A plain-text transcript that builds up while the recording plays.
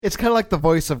It's kind of like the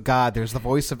voice of God. There's the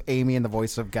voice of Amy and the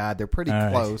voice of God. They're pretty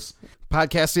close.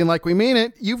 Podcasting like we mean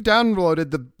it. You've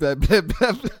downloaded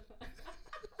the...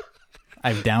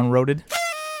 I've downloaded.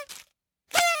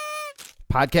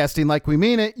 Podcasting like we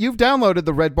mean it. You've downloaded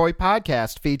the Redboy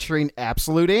Podcast featuring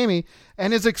Absolute Amy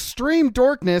and his extreme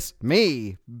dorkness,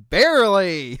 me,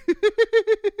 barely.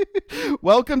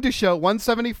 Welcome to show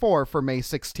 174 for May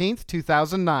 16th,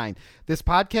 2009. This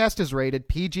podcast is rated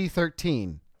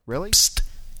PG-13. Really? Psst.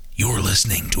 You're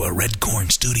listening to a Red Corn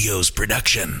Studios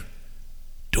production.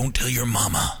 Don't tell your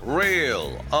mama.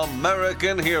 Real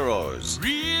American heroes.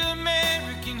 Real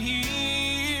American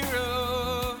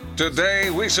hero. Today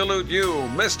we salute you,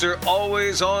 Mr.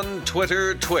 Always on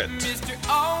Twitter Twit. Mr.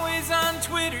 Always on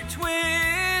Twitter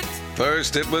Twit.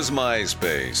 First it was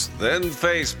MySpace, then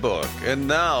Facebook, and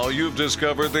now you've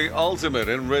discovered the ultimate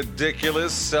in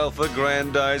ridiculous,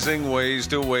 self-aggrandizing ways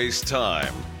to waste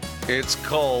time. It's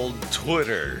called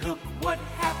Twitter. Look what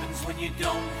happens when you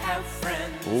don't have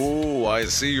friends. Ooh, I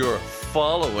see you're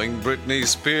following Britney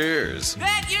Spears.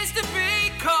 That used to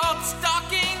be called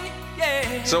stalking,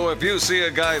 yeah. So if you see a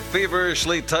guy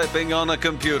feverishly typing on a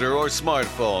computer or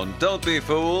smartphone, don't be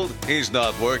fooled. He's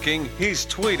not working. He's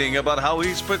tweeting about how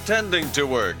he's pretending to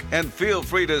work. And feel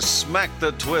free to smack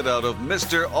the twit out of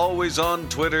Mr. Always on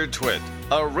Twitter Twit,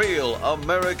 a real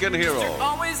American hero. Mr.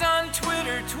 Always on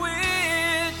Twitter Twit.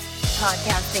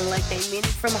 Podcasting like they mean it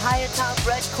from high atop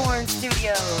Red Corn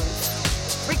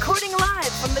Studios. Recording live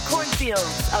from the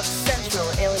cornfields of Central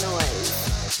Illinois.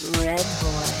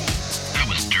 Redboy. That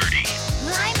was dirty.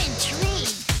 I'm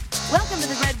intrigued. Welcome to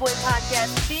the Redboy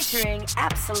Podcast featuring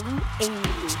Absolute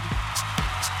Amy.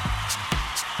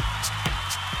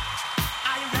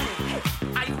 Are you ready? Hey,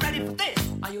 are you ready for this?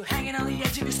 Are you hanging on the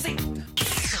edge of your seat?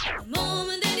 The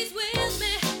moment that he's with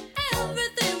me,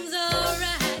 everything's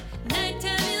alright.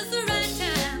 Nighttime is the right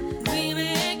time. We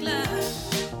make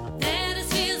love. That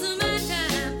is his and my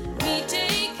time. We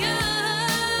take off.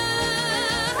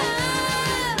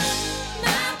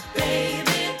 My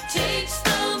baby takes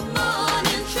the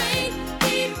morning train.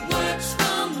 He works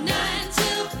from 9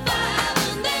 till 5,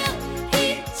 and then he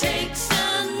takes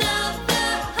another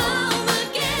home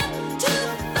again to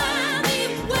find me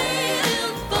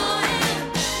waiting for him.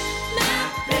 My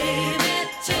baby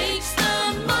takes the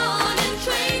morning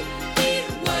train. He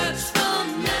works from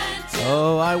 9 till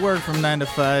Oh, I worked from 9 to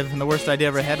 5, and the worst idea I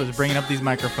ever had was bringing up these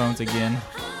microphones again.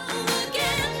 home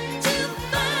again to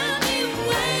find me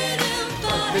waiting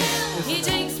for him. He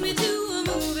takes me to a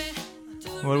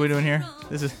movie. What are we doing here?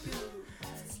 This is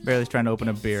Barely's trying to open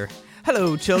a beer.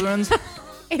 Hello, childrens.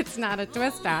 It's not a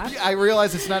twist off. I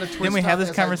realize it's not a twist. Didn't we have this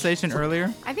off, as I- conversation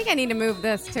earlier? I think I need to move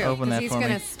this too. Open that he's for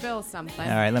gonna me. spill something.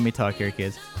 All right, let me talk here,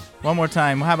 kids. One more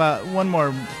time. How about one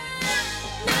more?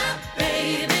 My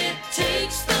baby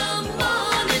takes the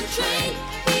morning train.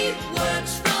 He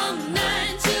works from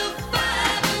 9 till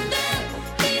 5, and then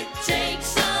he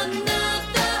takes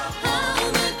another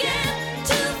home again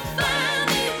to find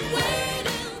me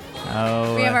waiting for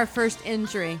Oh, We have our first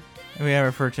injury. we have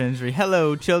our first injury.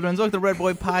 Hello, children. Welcome to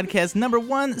Redboy Podcast number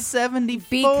 174.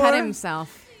 B cut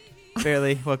himself.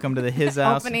 Barely. Welcome to the His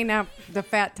House. Opening up the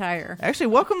fat tire. Actually,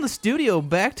 welcome the studio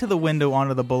back to the window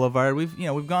onto the boulevard.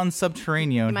 We've gone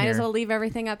subterranean You might here. as well leave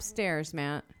everything upstairs,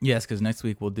 Matt. Yes, because next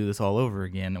week we'll do this all over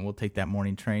again, and we'll take that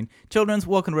morning train. Children's,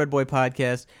 welcome to Redboy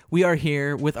Podcast. We are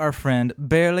here with our friend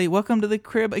Barely. Welcome to the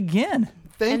crib again.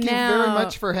 Thank And you now- very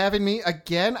much for having me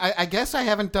again. I guess I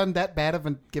haven't done that bad of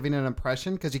giving an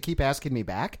impression because you keep asking me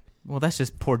back. Well, that's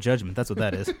just poor judgment. That's what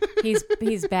that is. He's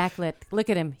backlit.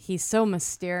 Look at him. He's so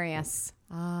mysterious.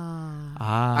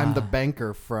 I'm the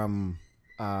banker from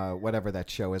whatever that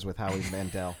show is with Howie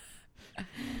Mandel.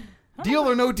 Deal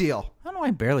or no deal? I don't know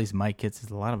why Barely's mic gets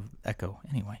a lot of echo.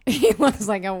 Anyway, He looks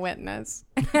like a witness.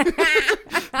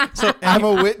 so I'm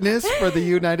a witness for the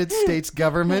United States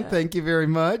government. Thank you very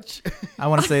much. I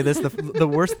want to say this: the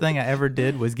worst thing I ever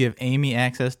did was give Amy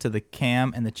access to the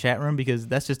cam and the chat room because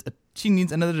that's just she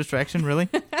needs another distraction, really.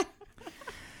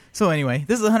 So anyway,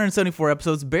 this is 174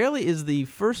 episodes. Barely is the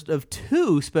first of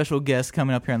 2 special guests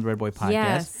coming up here on the Redboy Podcast.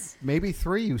 Yes. Maybe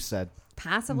 3, you said.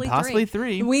 Possibly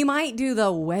three. We might do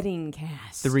the wedding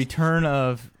cast. The return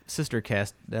of Sister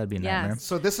Cast. That'd be a nightmare. Yes.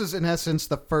 So this is, in essence,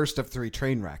 the first of 3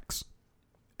 train wrecks.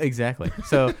 Exactly.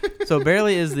 So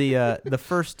Barely is the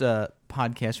first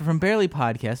podcaster from Barely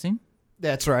Podcasting.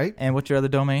 That's right. And what's your other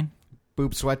domain?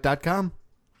 Boobsweat.com.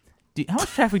 How much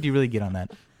traffic do you really get on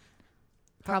that?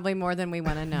 Probably more than we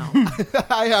want to know.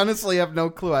 I honestly have no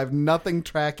clue. I have nothing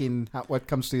tracking what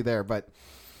comes through there. But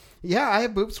yeah, I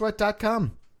have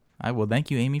boobsweat.com. Well, thank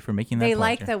you, Amy, for making that They point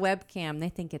like there. the webcam. They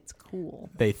think it's cool.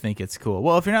 They think it's cool.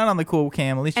 Well, if you're not on the cool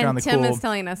cam, at least you're on And the Tim cool is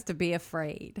telling us to be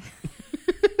afraid.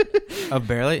 of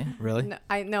Barely. Really?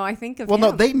 No, I think of Well, no,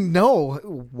 him. they know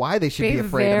why they should be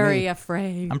afraid very of me.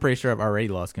 afraid. I'm pretty sure I've already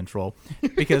lost control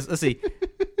because let's see.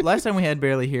 Last time we had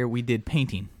Barely here, we did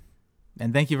painting,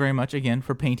 and thank you very much again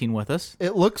for painting with us.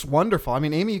 It looks wonderful. I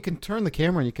mean, Amy, you can turn the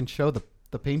camera and you can show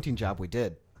the painting job we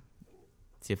did.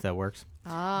 See if that works. Oh,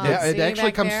 Yeah, it see actually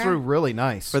back comes there? through really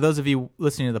nice. For those of you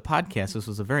listening to the podcast, this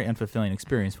was a very unfulfilling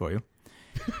experience for you.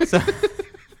 So, but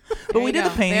There we you did go.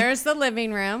 the painting. There's the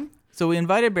living room. So we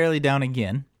invited Barely down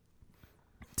again.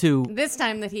 This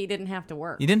time that he didn't have to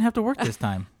work. You didn't have to work this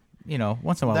time. Once in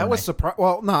a while. That we're was nice. surprising.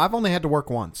 Well, no, I've only had to work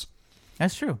once.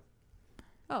 That's true.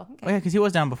 Oh, okay. Oh, yeah, because he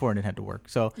was down before and didn't have to work.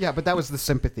 So Yeah, but that was the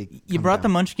sympathy. you brought the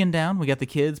Munchkin down. We got the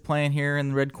kids playing here in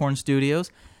the Red Corn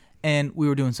Studios. And we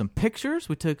were doing some pictures.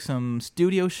 We took some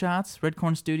studio shots. Red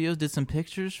Corn Studios did some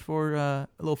pictures for a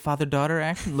little father-daughter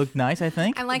action. Looked nice, I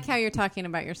think. I like how you're talking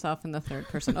about yourself in the third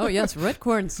person. Oh, yes, Red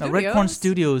Corn No, Studios. Red Corn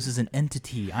Studios is an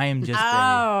entity. I am just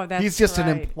Oh, that's He's just an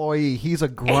right. employee. He's a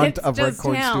grunt It's of Red just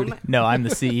Corn him. Studio. No, I'm the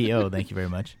CEO. Thank you very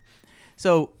much.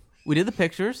 So we did the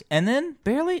pictures, and then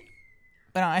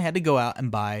I had to go out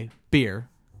and buy beer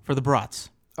for the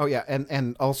brats. Oh, yeah,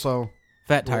 and also,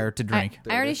 Fat tire to drink.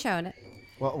 I already showed it.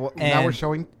 well now And- we're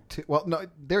showing. Well, no,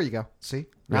 there you go. See?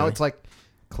 Now Really? it's like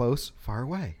close, far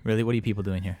away. Really? What are you people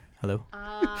doing here? Hello?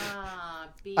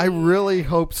 I really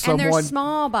hope And they're someone.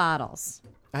 small bottles.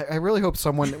 I really hope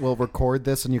someone will record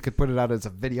this and you could put it out as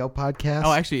a video podcast.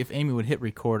 Oh, actually, if Amy would hit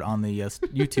record on the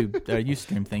YouTube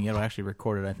Ustream thing, it'll actually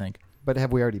record it, I think. But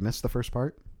have we already missed the first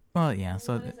part? Well, yeah.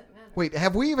 So Wait,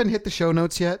 have we even hit the show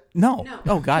notes yet? no.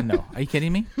 Oh God, no. Are you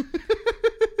kidding me? I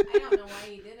don't know why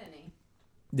you did any.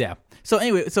 Yeah. So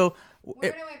anyway,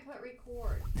 Where do I put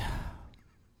record?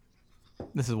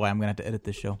 this is why I'm gonna have to edit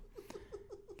this show.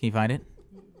 Can you find it?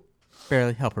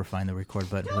 Barely. Help her find the record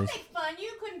button, Don't please. make fun.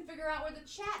 You couldn't figure out where the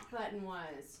chat button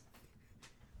was.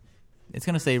 It's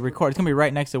gonna say record. It's gonna be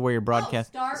right next to where you're broadcast.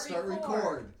 Start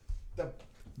record.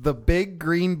 The big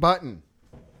green button.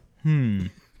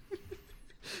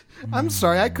 I'm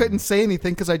sorry, I couldn't say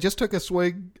anything because I just took a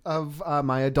swig of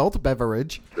my adult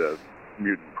beverage, The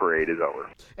mutant parade is over.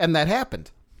 and that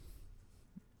happened.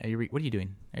 Are you? What are you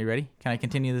doing? Are you ready? Can I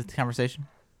continue this conversation?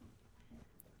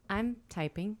 I'm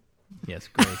typing. Yes,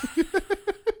 great.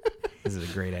 This is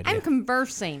a great idea. I'm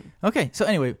conversing. Okay, so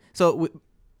anyway, we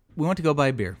went to go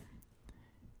buy beer.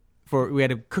 We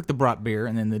had to cook the brat beer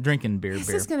and then the drinking beer. Is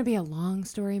this going to be a long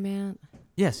story, Matt?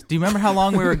 Yes. Do you remember how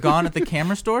long we were gone at the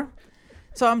camera store?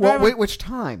 So I'm Well, driving. wait, which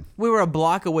time? We were a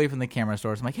block away from the camera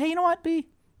store. So I'm like, hey, you know what, B?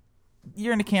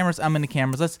 You're in the cameras. I'm in the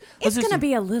cameras. Let's It's just going to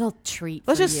be a little treat.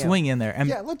 let's for just you. swing in there. And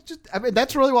Yeah,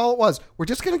 that's really all it was. We're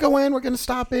just going to go in. We're going to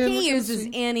stop in. we're He gonna uses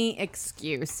see. any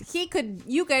excuse.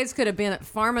 You guys could have been at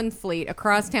Farm and Fleet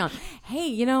across town.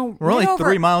 Hey, we're right only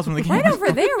 3 miles from the Right camera over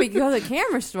store. there, we could go to the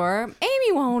camera store.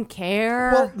 Amy won't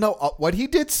care. Well, no, what he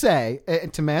did say,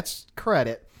 and to Matt's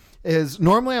credit, is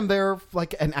normally I'm there for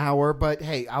like an hour, but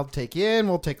hey, I'll take you in.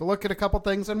 We'll take a look at a couple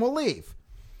things and we'll leave.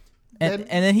 And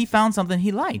then he found something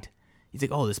he liked. He's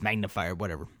like, oh, this magnifier,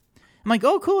 whatever. I'm like,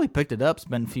 oh, cool. He picked it up,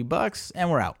 spent a few bucks, and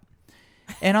we're out.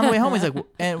 And on the way home, he's like,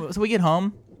 and so we get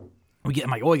home. I'm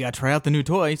like, oh, we got to try out the new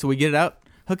toy. So we get it out,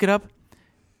 hook it up.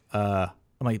 I'm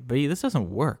like, B, this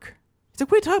doesn't work. He's like,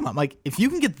 what are you talking about? I'm like, if you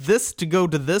can get this to go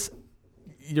to this,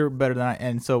 you're better than I.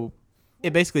 And so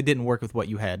it basically didn't work with what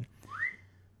you had.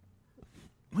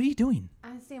 What are you doing?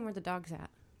 I'm seeing where the dog's at.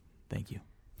 Thank you.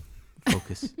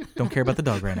 Focus. Don't care about the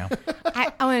dog right now.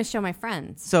 I want to show my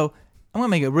friends. So I'm going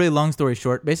to make a really long story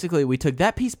short. Basically, we took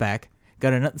that piece back,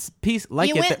 got another piece like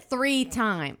You it. went 3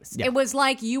 times. Yeah. It was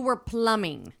like you were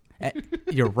plumbing.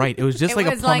 You're right. It was just It like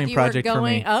a was plumbing you project were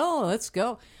going, for me. oh, let's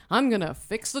go. I'm going to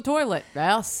fix the toilet.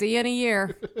 I'll see you in a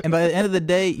year. And by the end of the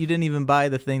day, you didn't even buy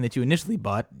the thing that you initially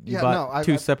bought. You Yeah, bought no, I-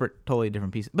 two separate, totally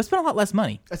different pieces. But spent a lot less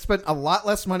money. I spent a lot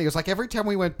less money. It was like every time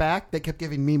we went back, they kept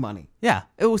giving me money. Yeah,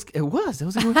 it was.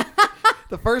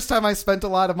 The first time I spent a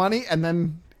lot of money, and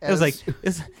then It was like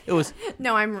it was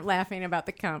No, I'm laughing about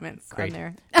the comments great. on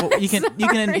there. Well, you can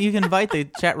invite the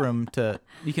chat room to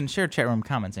you can share chat room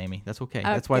comments, Amy. That's okay.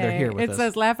 That's why they're Okay. here with It us.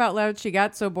 says, laugh out loud. She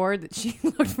got so bored that she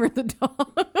looked for the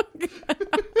dog.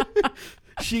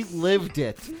 she lived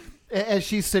it. As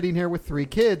she's sitting here with 3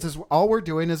 kids, is all we're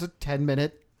doing is a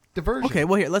 10-minute diversion. Okay,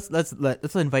 well here let's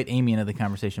invite Amy into the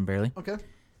conversation. Barely. Okay.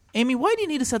 Amy, why do you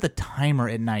need to set the timer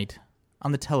at night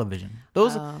on the television?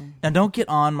 Now don't get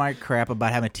on my crap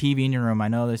about having a TV in your room. I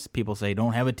know there's people say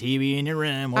don't have a TV in your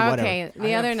room or whatever. Okay,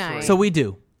 the other night. So we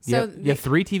do. So you have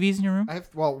 3 TVs in your room?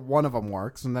 one of them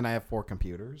works, and then I have 4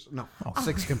 computers. No,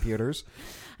 6 computers.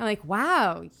 I'm like,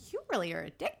 wow, you really are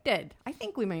addicted. I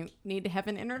think we might need to have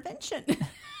an intervention.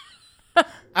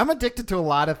 I'm addicted to a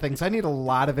lot of things. I need a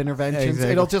lot of interventions.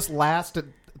 Exactly. It'll just last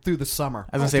through the summer.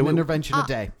 I was gonna say, an intervention a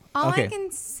day. All Okay. I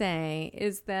can say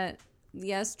is that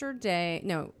yesterday.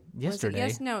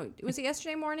 Yesterday? Was it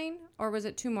yesterday morning or was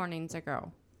it 2 mornings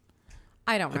ago?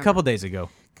 I don't remember. A couple days ago.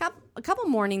 A couple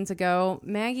mornings ago,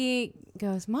 Maggie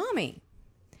goes, "Mommy,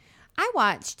 I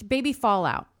watched Baby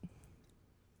Fallout."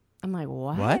 I'm like,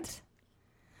 "What?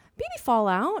 Baby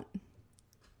Fallout?"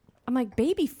 I'm like,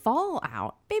 "Baby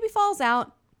Fallout? Baby falls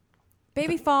out.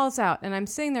 Baby falls out." And I'm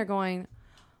sitting there going,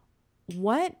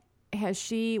 "What has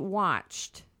she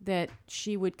watched that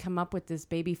she would come up with this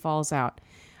Baby Falls Out?"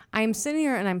 I'm sitting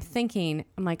here and I'm thinking,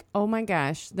 I'm like, "Oh my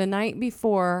gosh, the night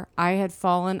before I had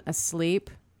fallen asleep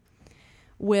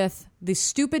with the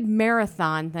stupid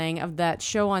marathon thing of that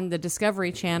show on the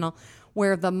Discovery Channel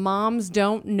where the moms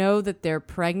don't know that they're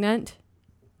pregnant."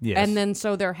 Yes. And then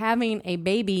so they're having a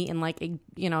baby in like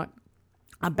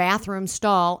a bathroom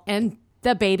stall and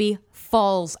the baby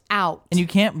falls out. And you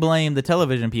can't blame the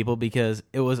television people because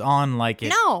it was on like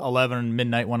at 11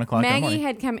 midnight, 1 o'clock in the Maggie morning.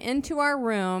 had come into our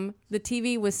room. The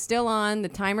TV was still on. The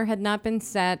timer had not been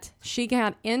set. She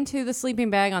got into the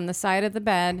sleeping bag on the side of the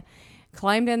bed,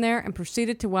 climbed in there, and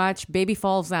proceeded to watch Baby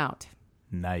Falls Out.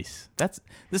 Nice. That's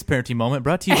this parenting moment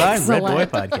brought to you by Redboy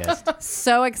Podcast.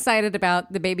 So excited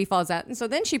about the Baby Falls Out. And so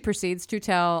then she proceeds to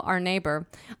tell our neighbor,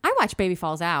 "I watched Baby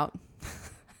Falls Out."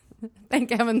 Thank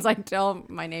heavens I tell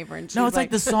my neighbor. And she's No, it's like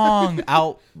the song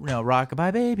out, rock-a-bye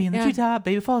baby in the treetop,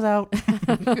 baby falls out.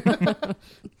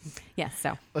 Yes,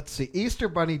 so. Let's see. Easter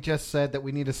Bunny just said that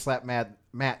we need to slap Matt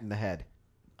in the head.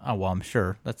 Oh, well, I'm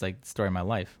sure. That's like the story of my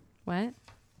life. What?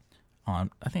 I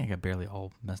think I got barely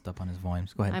all messed up on his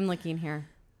volumes. Go ahead. I'm looking here.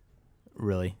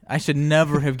 Really? I should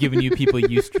never have given you people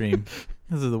Ustream.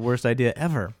 This is the worst idea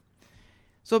ever.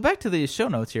 So back to the show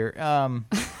notes here.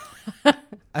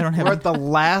 I don't have. We're at the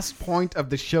last point of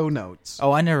the show notes.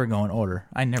 Oh, I never go in order.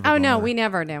 I never. Oh, go in no, order. we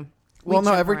never do. Well,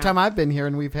 no, jump every around. time I've been here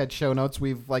and we've had show notes,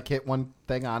 we've like hit one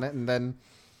thing on it and then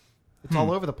it's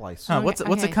all over the place. Huh, what's the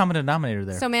Okay. common denominator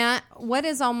there? So, Matt, what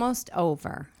is almost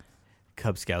over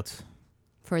Cub Scouts.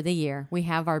 for the year? We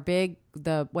have our big,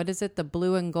 what is it? The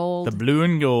blue and gold The Blue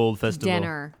and Gold Festival.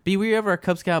 dinner. B, were you ever a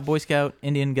Cub Scout, Boy Scout,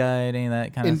 Indian Guide, any of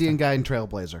that kind of Indian stuff? Guy and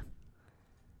Trailblazer.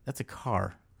 That's a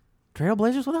car.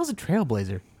 Trailblazers? What the hell's a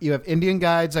Trailblazer? You have Indian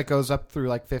Guides that goes up through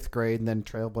like 5th grade, and then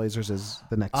Trailblazers is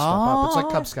the next step up. It's like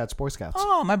Cub Scouts, Boy Scouts.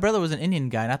 Oh, my brother was an Indian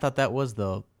guy, and I thought that was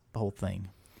the whole thing.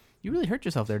 You really hurt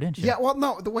yourself there, didn't you? Yeah, well,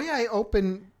 no, the way I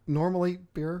open normally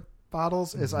beer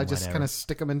bottles is I just Whatever. kind of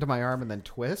stick them into my arm and then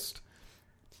twist.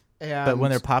 And But when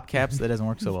they're pop caps, that doesn't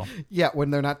work so well. yeah,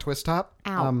 when they're not twist top.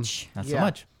 Ouch. Not Yeah. so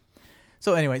much.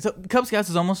 So anyway, so Cub Scouts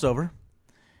is almost over.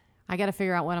 I got to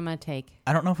figure out what I'm going to take.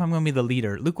 I don't know if I'm going to be the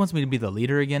leader. Luke wants me to be the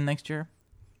leader again next year.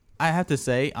 I have to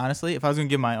say, honestly, if I was going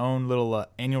to give my own little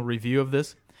annual review of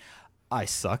this, I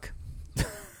suck.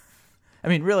 I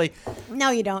mean, really,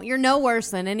 No, you don't. You're no worse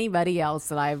than anybody else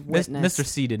that I've witnessed. Mr.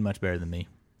 C did much better than me.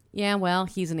 Yeah, well,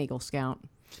 he's an Eagle Scout.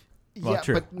 Well, Yeah,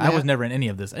 true. but I was Matt- never in any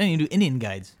of this. I didn't even do Indian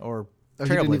Guides or Oh, you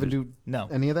didn't even Trailblazers. do No.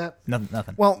 any of that?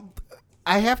 Nothing. Well,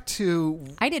 I have to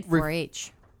I did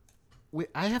 4-H.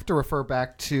 I have to refer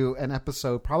back to an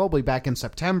episode probably back in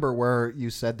September where you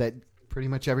said that pretty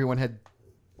much everyone had,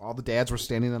 all the dads were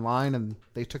standing in line and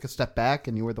they took a step back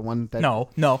and you were the one that... No.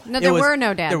 No, there were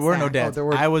no dads There were no there. dads. Oh, there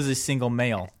were- I was a single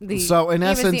male. So, in he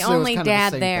essence, was it the was only kind of the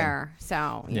dad same there.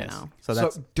 So, you Yes. know. So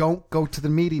that's... So don't go to the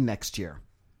meeting next year.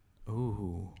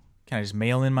 Ooh. Can I just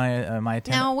mail in my my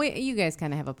attendance? No, you guys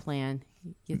kind of have a plan.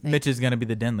 You think. Mitch is going to be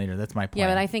the den leader. That's my plan.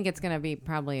 Yeah, but I think it's going to be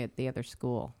probably at the other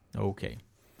school. Okay.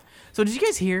 So did you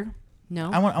guys hear?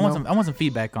 No? I want some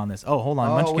feedback on this. Oh, hold on.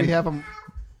 Oh, Munchkin. we have them.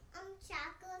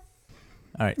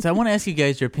 All right. So I want to ask you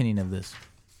guys your opinion of this.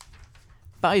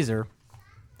 Pfizer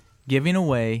giving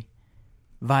away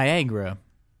Viagra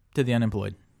to the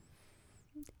unemployed.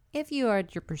 If you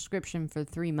had your prescription for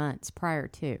 3 months prior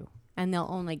to, and they'll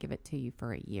only give it to you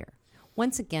for a year,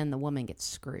 once again, the woman gets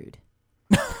screwed.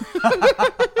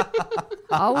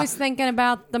 Always thinking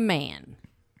about the man.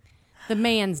 The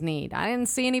man's need. I didn't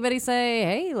see anybody say,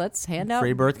 hey, let's hand out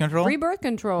Free birth control? Free birth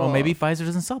control. Well, maybe Pfizer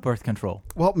doesn't sell birth control.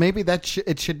 Well, maybe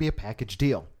it should be a package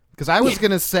deal. Because I was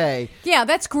going to say... Yeah,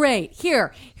 that's great.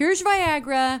 Here's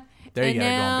Viagra. There you and go,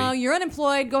 now Gomby. you're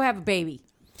unemployed. Go have a baby.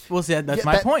 Well, see, that's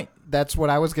Yeah, my point. That's what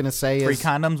I was going to say Free is...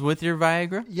 condoms with your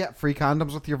Viagra? Yeah, free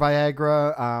condoms with your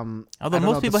Viagra. Although I don't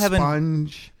most know, people the haven't-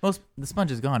 Sponge. The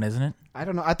sponge is gone, isn't it? I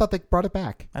don't know. I thought they brought it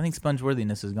back. I think sponge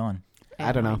worthiness is gone.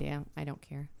 I don't know. Idea. I don't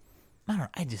care. I don't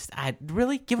know. I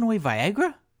really giving away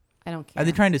Viagra? I don't care. Are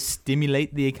they trying to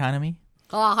stimulate the economy?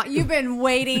 Oh, you've been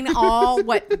waiting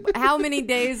how many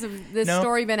days of this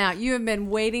story been out? You have been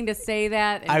waiting to say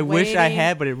that. And I wish I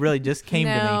had, but it really just came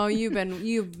to me.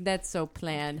 No, that's so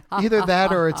planned. Either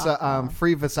that or it's a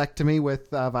free vasectomy with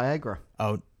Viagra.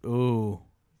 Oh, ooh.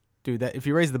 Dude, that if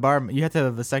you raise the bar, you have to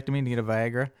have a vasectomy to get a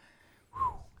Viagra.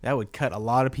 Whew, that would cut a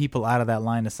lot of people out of that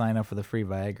line to sign up for the free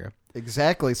Viagra.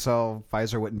 Exactly, so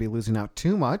Pfizer wouldn't be losing out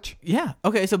too much. Yeah.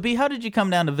 Okay, so B, how did you come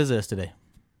down to visit us today?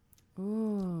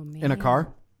 Oh, man. In a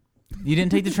car? You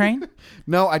didn't take the train?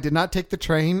 No, I did not take the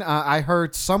train. I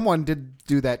heard someone did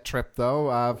do that trip,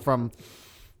 though, from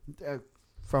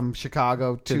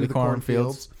Chicago to the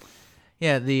cornfields.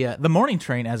 Yeah, the morning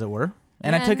train, as it were.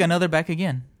 And I took another back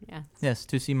again. Yeah. Yes,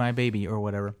 to see my baby or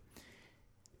whatever.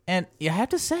 And I have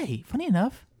to say, funny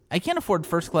enough, I can't afford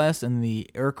first class in the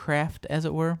aircraft, as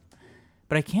it were,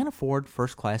 but I can afford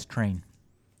first class train.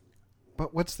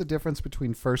 But what's the difference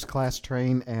between first class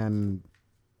train and...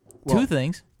 Two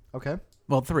things. Okay.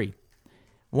 Well, three.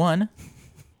 One,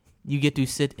 you get to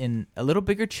sit in a little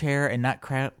bigger chair and not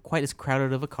quite as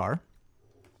crowded of a car.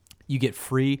 You get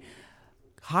free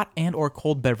hot and or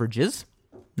cold beverages,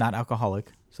 not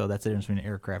alcoholic. So that's the difference between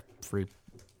aircraft free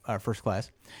first class.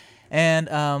 And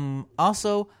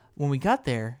also, when we got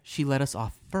there, she let us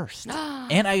off first.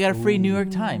 And I got a free New York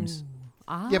Times.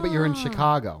 Yeah, but you're in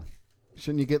Chicago.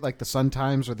 Shouldn't you get like the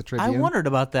Sun-Times or the Tribune? I wondered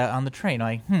about that on the train.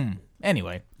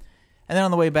 Anyway. And then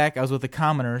on the way back, I was with the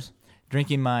commoners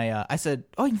drinking my... I said,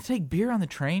 you can take beer on the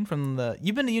train from the...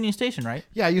 You've been to Union Station, right?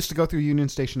 Yeah, I used to go through Union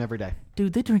Station every day.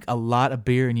 Dude, they drink a lot of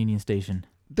beer in Union Station.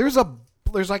 There's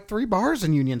like 3 bars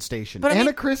in Union Station. But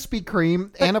a Krispy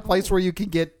Kreme and a place where you can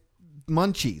get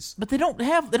munchies. But they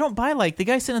don't buy like... The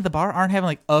guys sitting at the bar aren't having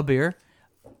like a beer.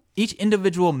 Each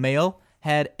individual male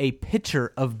had a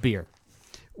pitcher of beer.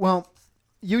 Well...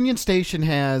 Union Station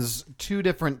has 2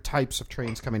 different types of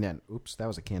trains coming in. Oops, that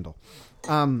was a candle.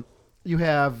 You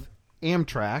have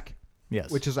Amtrak,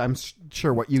 yes, which is, I'm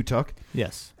sure, what you took.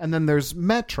 Yes. And then there's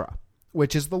Metra,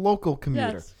 which is the local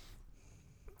commuter. Yes.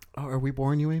 Oh, are we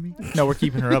boring you, Amy? No, we're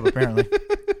keeping her up, apparently.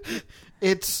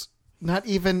 It's not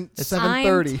even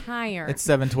 7:30. I'm tired. It's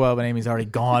 7:12, and Amy's already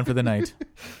gone for the night.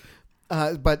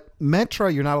 But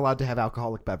Metra, you're not allowed to have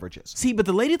alcoholic beverages. See, but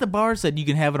the lady at the bar said you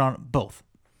can have it on both.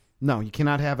 No, you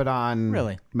cannot have it on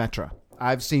Really? Metra.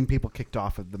 I've seen people kicked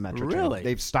off of the Metra train. Really?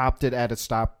 They've stopped it at a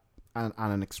stop on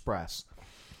an express,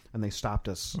 and they stopped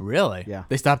us. Really? Yeah.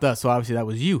 They stopped us, so obviously that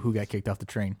was you who got kicked off the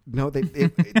train. No,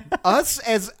 us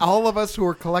as all of us who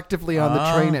were collectively on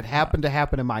the train. It happened to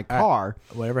happen in my car.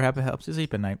 Whatever happened helps you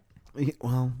sleep at night.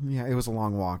 Well, yeah, it was a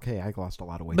long walk. Hey, I lost a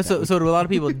lot of weight. But so do a lot of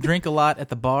people drink a lot at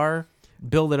the bar,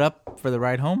 build it up for the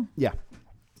ride home? Yeah.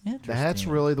 Interesting. That's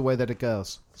really the way that it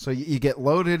goes. So you get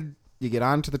loaded, you get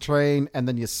onto the train, and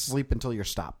then you sleep until you're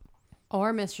stopped.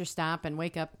 Or miss your stop and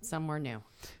wake up somewhere new.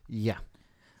 Yeah.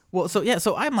 Well, so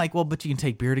I'm like, well, but you can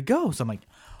take beer to go. So I'm like,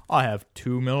 I have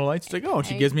 2 Miller Lights to go. And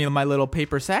she gives me my little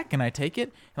paper sack, and I take it.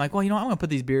 I'm like, well, I'm going to put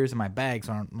these beers in my bag,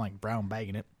 so I'm like brown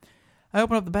bagging it. I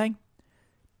open up the bag.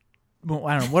 Well,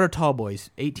 I don't know. What are tall boys?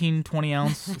 18, 20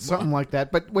 ounce? Something like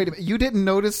that. But wait a minute. You didn't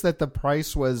notice that the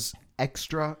price was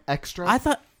extra? I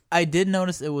thought I did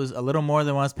notice it was a little more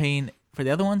than what I was paying for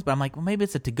the other ones, but I'm like, well, maybe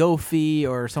it's a to-go fee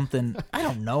or something. I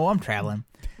don't know. I'm traveling.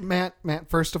 Matt,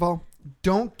 first of all,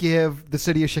 don't give the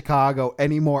city of Chicago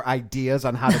any more ideas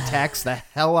on how to tax the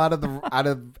hell out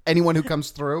of anyone who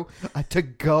comes through. A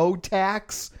to-go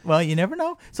tax? Well, you never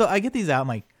know. So I get these out. I'm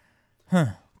like,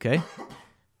 okay.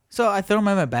 So I throw them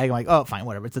in my bag. I'm like, oh, fine,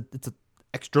 whatever. It's a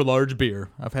extra large beer.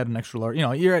 I've had an extra large.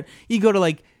 You go to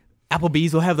like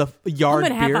Applebee's, will have the yard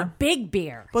I'm gonna beer. have a big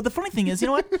beer. But the funny thing is, you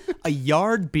know what? A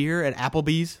yard beer at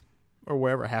Applebee's or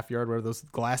wherever, half yard, whatever those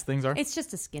glass things are. It's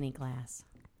just a skinny glass.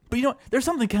 But you know what? There's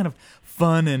something kind of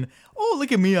fun and, oh,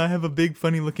 look at me, I have a big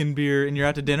funny looking beer, and you're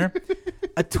out to dinner.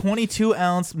 A 22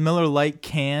 ounce Miller Lite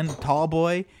can, tall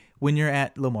boy, when you're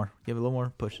at, a little more. Give it a little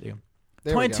more push. There you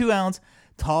go. 22 ounce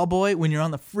tall boy when you're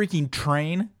on the freaking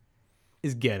train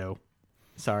is ghetto.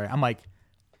 Sorry. I'm like,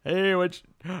 hey,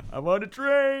 I'm on a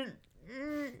train.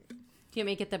 Do you want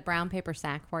me to get the brown paper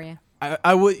sack for you?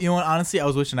 I would, you know what? Honestly, I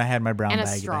was wishing I had my brown And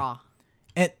bag. a straw.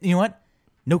 And you know what?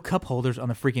 No cup holders on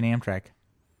the freaking Amtrak.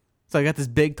 So I got this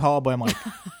big tall boy. I'm like,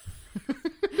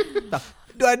 what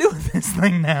do I do with this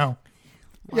thing now?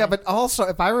 Yeah, but also,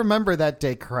 if I remember that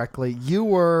day correctly, you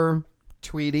were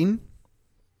tweeting.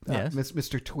 Yes.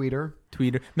 Mr. Tweeter.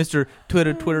 Mr.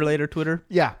 Twitter later, Twitter.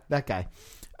 Yeah, that guy.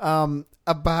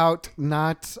 About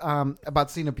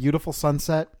seeing a beautiful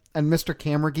sunset and Mr.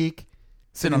 Camera Geek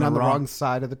sitting on the wrong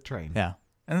side of the train. Yeah.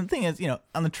 And the thing is,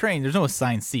 on the train, there's no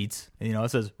assigned seats. And,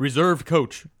 it says reserved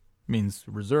coach. Means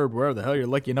reserved wherever the hell you're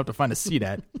lucky enough to find a seat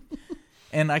at.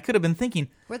 And I could have been thinking,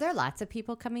 Were there lots of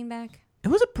people coming back? it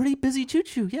was a pretty busy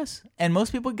choo-choo, yes. And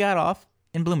most people got off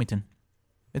in Bloomington.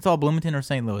 It's all Bloomington or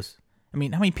St. Louis. I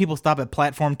mean, how many people stop at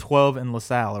platform 12 in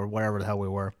LaSalle or wherever the hell we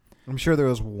were? I'm sure there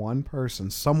was one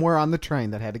person somewhere on the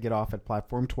train that had to get off at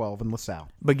platform 12 in LaSalle.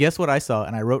 But guess what I saw?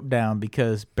 And I wrote down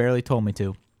because Barely told me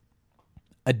to.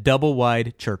 A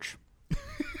double-wide church.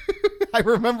 I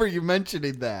remember you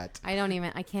mentioning that. I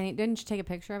can't. Didn't you take a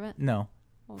picture of it? No,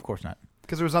 of course not.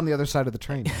 Because it was on the other side of the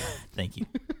train. Thank you.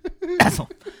 Asshole.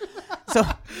 So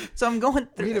I'm going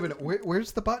through. Wait a minute.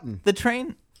 Where's the button? The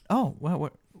train. Oh,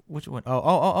 which one?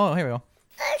 Oh, here we go.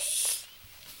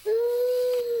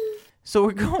 So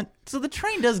we're going. So the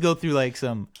train does go through like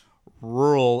some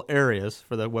rural areas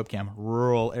for the webcam.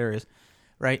 Rural areas,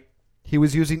 right? He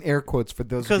was using air quotes for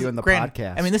those of you in the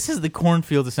podcast. I mean, this is the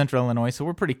cornfields of Central Illinois, so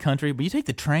we're pretty country. But you take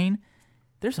the train,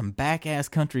 there's some back-ass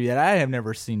country that I have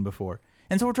never seen before.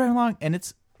 And so we're driving along, and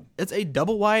it's a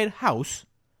double-wide house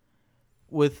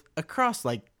with a cross,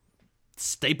 like,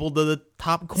 stapled to the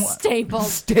top corner.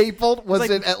 Stapled? Was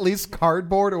like, it at least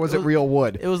cardboard, or was it real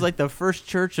wood? It was like the first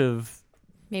church of...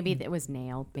 Maybe it was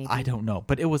nailed. Maybe I don't know.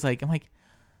 But it was like, I'm like,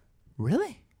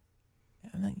 really?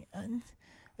 I'm like, I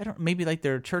don't. Maybe like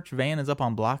their church van is up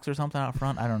on blocks or something out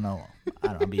front. I don't know.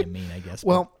 I'm being mean, I guess.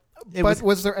 Well,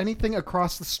 was there anything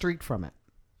across the street from it?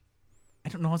 I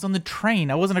don't know. I was on the train.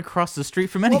 I wasn't across the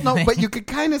street from anything. Well, no, but you could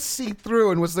kind of see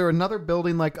through. And was there another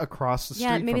building like across the street?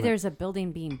 Yeah, maybe from there's a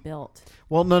building being built.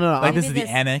 Well, no. Like this is the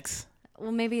annex.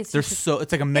 Well, maybe it's it's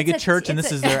like a mega church, and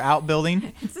this is their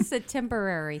outbuilding. It's just a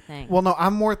temporary thing. Well, no,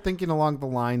 I'm more thinking along the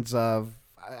lines of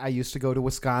I used to go to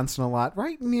Wisconsin a lot,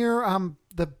 right near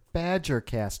the Badger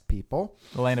Cast people.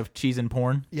 The land of cheese and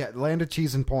porn. Yeah, land of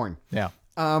cheese and porn. Yeah.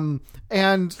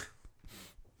 And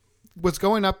was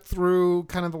going up through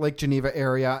kind of the Lake Geneva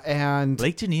area, and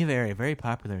Lake Geneva area, very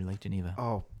popular. Lake Geneva.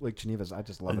 Oh, Lake Geneva's, I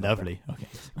just love it. Lovely. Okay.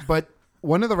 But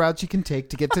one of the routes you can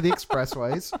take to get to the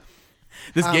expressways.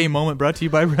 This gay moment brought to you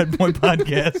by Redboy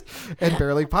Podcast and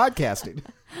Barely Podcasting.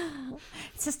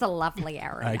 It's just a lovely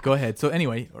area. All right, go ahead. So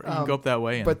anyway, you can go up that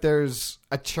way. But there's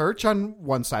a church on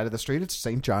one side of the street. It's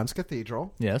St. John's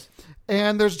Cathedral. Yes.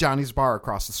 And there's Johnny's Bar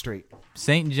across the street.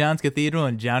 St. John's Cathedral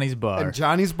and Johnny's Bar. And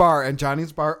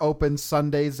Johnny's Bar opens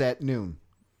Sundays at noon.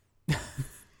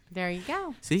 There you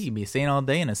go. See, you can be a saint all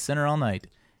day and a sinner all night.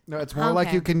 No, it's more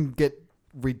like you can get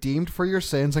redeemed for your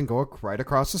sins and go right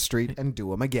across the street and do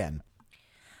them again.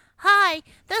 Hi,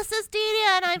 this is Dee Dee,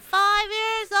 and I'm 5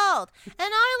 years old,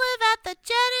 and I live at the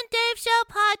Jen and Dave Show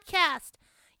podcast.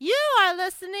 You are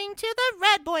listening to the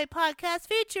Redboy Podcast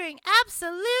featuring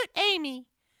Absolute Amy.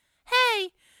 Hey,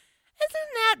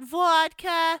 isn't that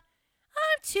vodka?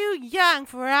 I'm too young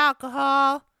for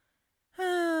alcohol.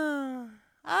 Oh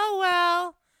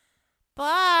well.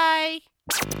 Bye.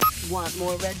 Want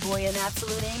more Red Boy and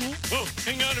Absolute Amy? Oh,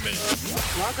 hang on a minute.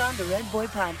 Log on to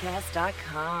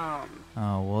redboypodcast.com.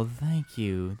 Oh, well, thank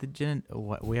you.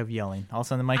 What, we have yelling. All of a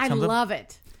sudden the mic I comes up. love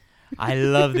it. I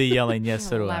love the yelling. Yes,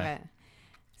 so do love I. it.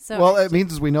 So well, it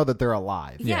means we know that they're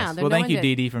alive. Yeah. Yes. They're Well, thank knowing you, that-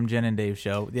 Dee Dee from Jen and Dave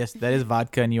Show. Yes, that is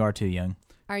vodka, and you are too young.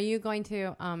 Are you going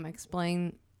to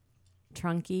explain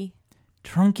Trunky?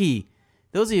 Trunky.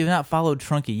 Those of you who have not followed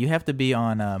Trunky, you have to be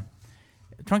on...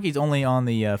 Trunky's only on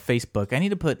the Facebook. I need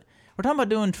to put... We're talking about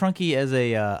doing Trunky as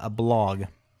a blog.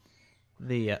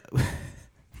 The...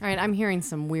 All right, I'm hearing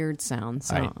some weird sounds,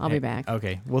 so right, I'll be back.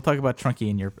 Okay, we'll talk about Trunky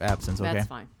in your absence, okay? That's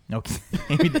fine. Okay.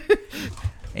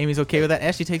 Amy's okay with that?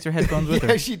 Ashley takes her headphones with Yeah,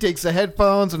 her. she takes the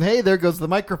headphones, and hey, there goes the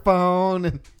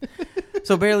microphone.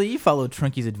 So, Barely, you followed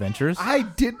Trunky's adventures. I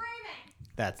did.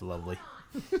 That's lovely.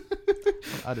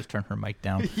 I'll just turn her mic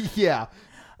down. Yeah.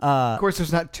 Of course,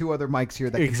 there's not two other mics here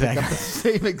that can pick up the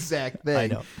same exact thing. I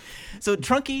know. So,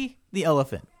 Trunky the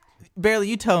elephant. Barely,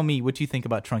 you tell me what you think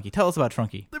about Trunky. Tell us about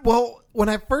Trunky. Well, when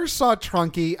I first saw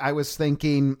Trunky, I was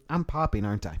thinking, I'm popping,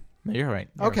 aren't I? You're right.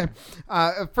 Okay.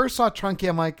 First saw Trunky,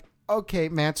 I'm like, okay,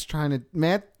 Matt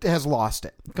has lost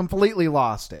it. Completely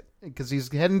lost it. Because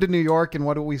he's heading to New York, and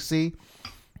what do we see?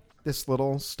 This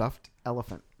little stuffed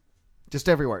elephant. Just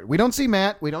everywhere. We don't see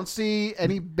Matt. We don't see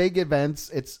any big events.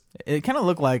 It kind of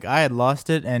looked like I had lost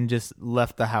it and just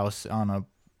left the house on a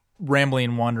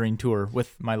rambling, wandering tour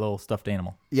with my little stuffed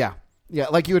animal. Yeah. Yeah,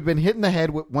 like you had been hit in the head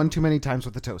one too many times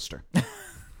with a toaster.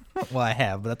 Well, I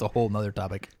have, but that's a whole nother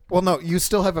topic. Well, no, you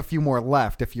still have a few more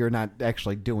left if you're not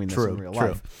actually doing this in real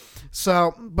life.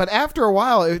 So, but after a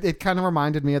while, it kind of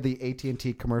reminded me of the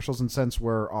AT&T commercials, and since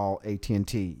we're all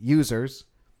AT&T users.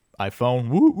 iPhone,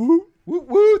 woo, woo. Woot,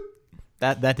 woot.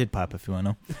 That did pop, if you want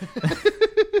to know.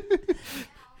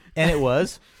 And it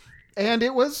was? And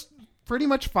it was pretty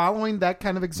much following that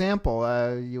kind of example.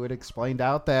 You had explained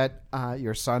out that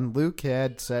your son Luke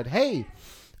had said, "Hey,"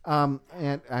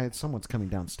 and someone's coming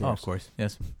downstairs. Oh, of course,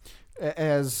 yes.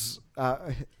 As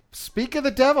speak of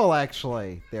the devil,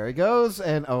 actually, there he goes,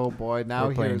 and oh boy, now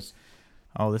We're playing. here's.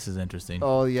 Oh, this is interesting.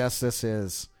 Oh yes, this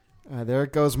is. There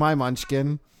goes my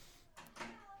munchkin.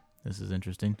 This is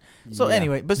interesting. So Yeah.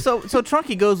 anyway, but so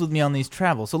Trunky goes with me on these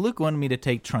travels. So Luke wanted me to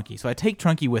take Trunky, so I take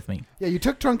Trunky with me. Yeah, you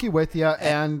took Trunky with you,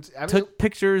 and I mean, Took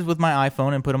pictures with my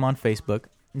iPhone and put them on Facebook.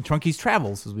 And Trunky's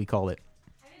Travels, as we call it.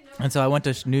 And so I went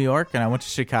to New York and I went to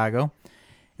Chicago.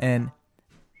 And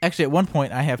actually, at one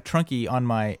point, I have Trunky on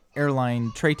my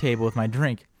airline tray table with my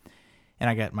drink. And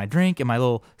I got my drink and my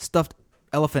little stuffed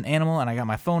elephant animal, and I got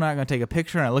my phone out, I'm going to take a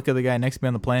picture, and I look at the guy next to me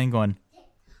on the plane going,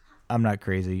 I'm not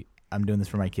crazy. I'm doing this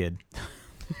for my kid.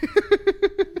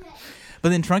 But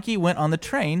then Trunky went on the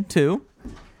train, too.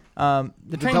 The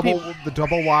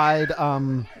double wide.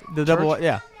 The double wide,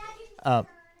 yeah.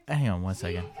 Hang on one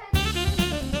second.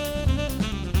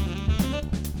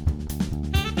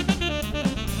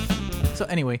 So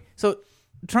anyway,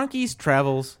 Trunky's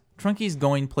Travels. Trunky's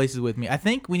going places with me. I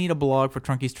think we need a blog for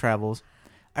Trunky's Travels.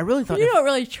 I really thought... You don't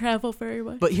really travel very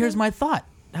much. But here's my thought.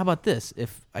 How about this?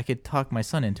 If I could talk my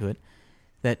son into it.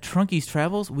 That Trunky's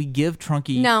Travels, we give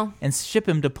Trunky... No. And ship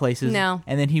him to places. No.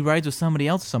 And then he rides with somebody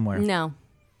else somewhere. No.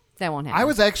 That won't happen. I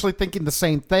was actually thinking the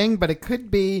same thing, but it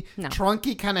could be No.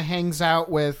 Trunky kind of hangs out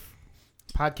with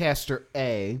podcaster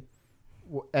A,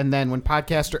 and then when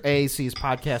podcaster A sees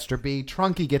podcaster B,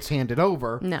 Trunky gets handed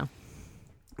over. No.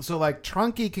 So, like,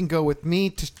 Trunky can go with me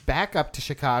to back up to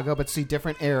Chicago, but see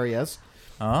different areas.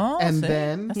 Oh, and see?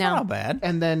 then That's not bad.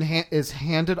 And then is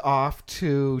handed off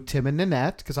to Tim and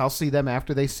Nanette, because I'll see them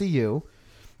after they see you.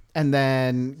 And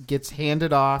then gets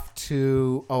handed off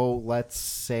to, let's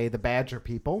say the Badger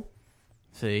people.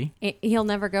 See? He'll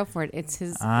never go for it. It's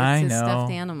his I know.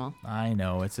 stuffed animal. I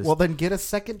know. It's his... Well, then get a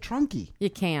second Trunky. You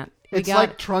can't. It's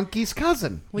like Trunky's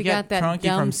cousin. We You got that Trunky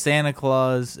dumb... from Santa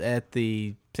Claus at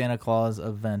the Santa Claus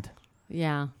event.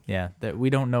 Yeah. Yeah, that we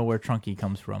don't know where Trunky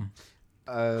comes from.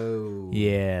 Oh.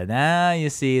 Yeah, now you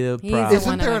see the He's problem.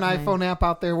 Isn't there an iPhone app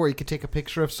out there where you could take a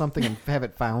picture of something and have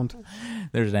it found?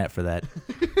 There's an app for that.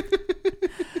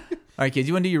 All right, kids,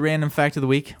 you want to do your random fact of the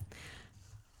week?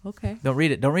 Okay. Don't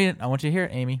read it. Don't read it. I want you to hear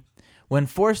it, Amy. When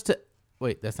forced to...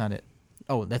 Wait, that's not it.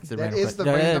 Oh, that's the That random is fact. the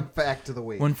No, random fact of the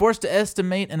week. When forced to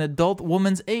estimate an adult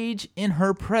woman's age in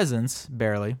her presence,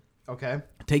 barely, Okay.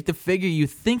 take the figure you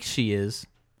think she is,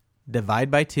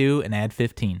 divide by 2, and add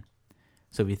 15.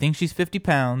 So if you think she's 50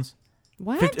 pounds...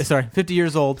 What? 50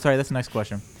 years old. Sorry, that's the next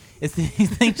question. If you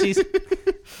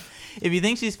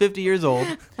think she's 50 years old,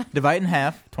 divide in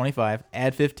half, 25,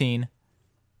 add 15,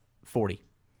 40.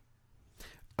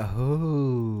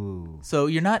 Oh. So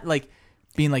you're not like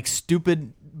being like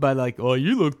stupid by like, oh,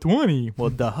 you look 20. Well,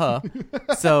 duh.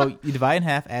 So you divide in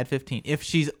half, add 15. If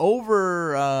she's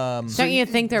over... Don't you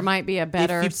think there might be a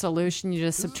better you- solution? You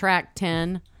just subtract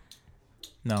 10.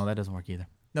 No, that doesn't work either.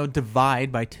 No,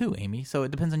 divide by 2, Amy. So it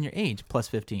depends on your age, plus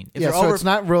 15. If Yeah, you're so over, it's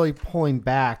not really pulling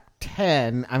back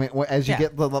 10. I mean, as you Yeah.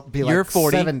 get, be like you're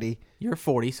 40, 70. You're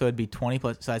 40, so it'd be 20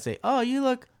 plus. So I'd say, oh, you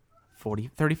look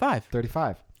 40, 35.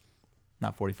 35.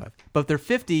 Not 45. But if they're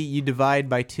 50, you divide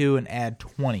by 2 and add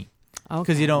 20.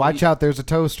 Because you don't... Watch out, there's a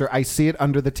toaster. I see it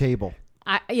under the table.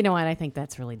 You know what? I think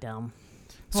that's really dumb.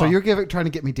 So you're trying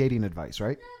to get me dating advice,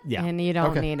 right? Yeah. And you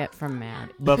don't Okay. need it from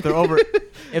Matt. But if they're over...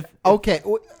 Okay.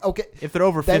 If they're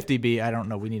over 50, B, I don't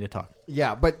know. We need to talk.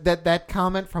 Yeah, but that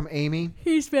comment from Amy...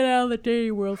 He's been out of the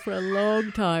dating world for a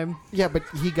long time. Yeah, but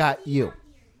he got you.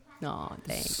 Oh,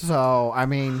 thanks. So, I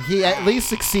mean, he at least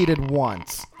succeeded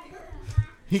once.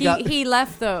 He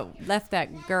left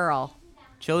that girl.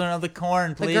 Children of the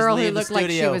Corn, please The girl leave who the looked like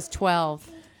studio. she was 12.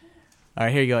 All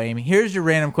right, here you go, Amy. Here's your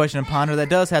random question and ponder that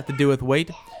does have to do with weight.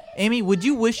 Amy, would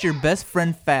you wish your best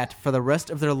friend fat for the rest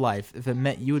of their life if it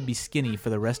meant you would be skinny for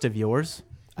the rest of yours?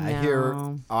 I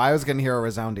was going to hear a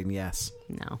resounding yes.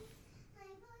 No.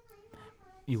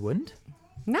 You wouldn't?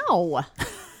 No.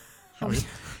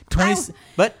 26.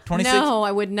 No,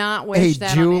 I would not wish Hey,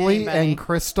 that Julie on anybody. and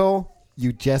Crystal,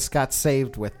 you just got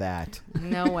saved with that.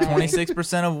 No way.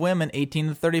 26% of women 18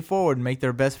 to 34 would make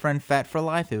their best friend fat for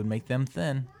life. It would make them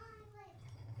thin.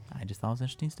 I just thought it was an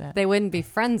interesting stat. They wouldn't be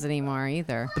friends anymore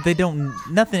either. But they don't...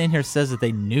 Nothing in here says that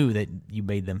they knew that you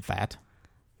made them fat.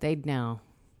 They'd know.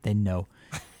 They know.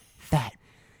 Fat.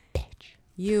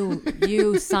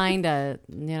 You signed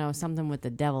something with the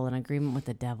devil, an agreement with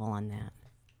the devil on that.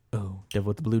 Oh, devil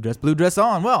with the blue dress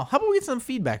on. Well, how about we get some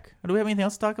feedback? Or do we have anything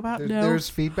else to talk about? There's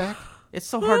feedback? It's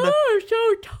so hard to... I'm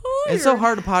so It's so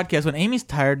hard to podcast when Amy's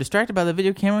tired, distracted by the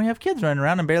video camera. We have kids running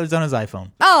around and Bailey's on his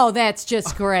iPhone. Oh, that's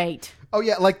just great. Oh,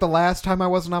 yeah, like the last time I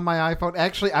wasn't on my iPhone.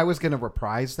 Actually, I was going to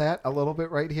reprise that a little bit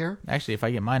right here. Actually, if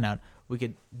I get mine out, we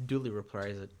could duly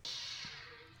reprise it.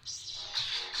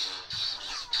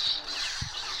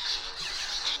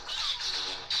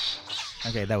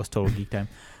 Okay, that was total geek time.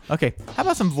 Okay, how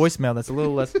about some voicemail that's a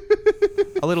little less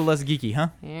geeky, huh?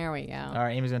 There we go. All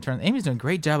right, Amy's doing a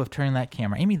great job of turning that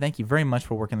camera. Amy, thank you very much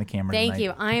for working the camera Thank tonight.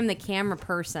 you. I am the camera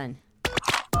person.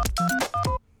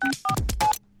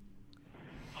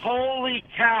 Holy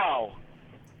cow.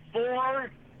 4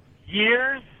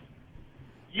 years?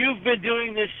 You've been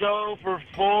doing this show for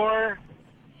 4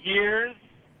 years?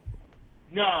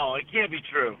 No, it can't be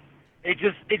true. It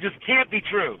just can't be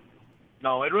true.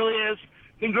 No, it really is.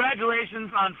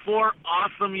 Congratulations on 4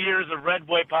 awesome years of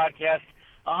Redboy Podcast.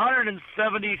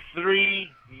 173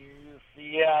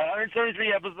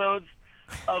 episodes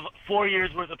of 4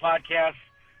 years worth of podcasts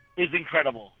is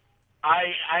incredible.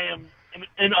 I am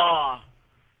in awe.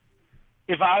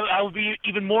 If I would be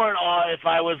even more in awe if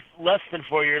I was less than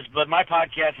 4 years, but my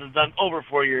podcast has done over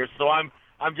 4 years, so I'm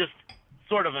just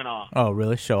sort of in awe. Oh,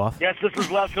 really? Show off? Yes, this is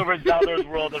Les over at Zaldor's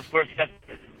World, and of course, yes,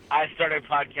 I started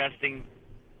podcasting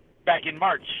back in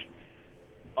March,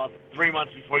 about 3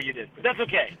 months before you did. But that's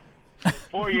okay.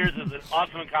 4 years is an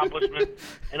awesome accomplishment,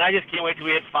 and I just can't wait till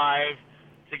we hit 5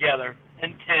 together,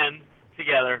 and 10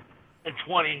 together, and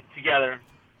 20 together,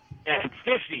 and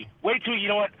 50. Wait till, you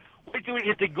know what? Wait till we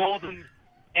hit the golden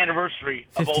anniversary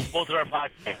of both of our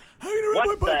podcasts.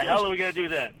 What the hell are we going to do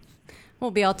then?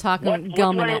 We'll be all talking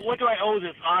gum in it. What do I owe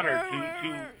this honor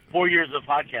to 4 years of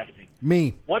podcasting?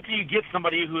 Me. What do you get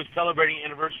somebody who is celebrating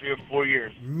an anniversary of 4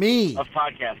 years Me. of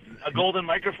podcasting? A golden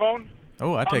microphone?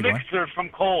 Oh, I'll take a one. mixer from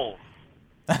Kohl's.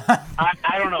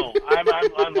 I don't know.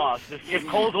 I'm lost. If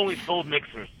Kohl's only sold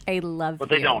mixers. I love But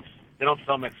they you. don't. They don't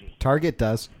sell mixers. Target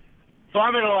does. So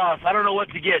I'm at a loss. I don't know what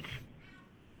to get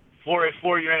for a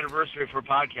 4-year anniversary for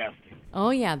podcasting. Oh,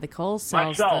 yeah. The Cole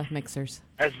sells Myself. the mixers.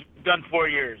 Has done 4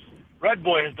 years.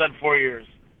 Redboy has done 4 years.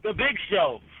 The Big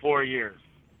Show, 4 years.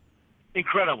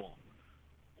 Incredible.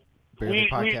 Barely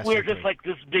podcasting We're just too. like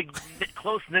this big,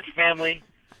 close-knit family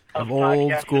of old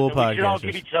podcasters, school and we should all podcasters.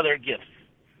 give each other gifts.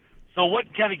 So what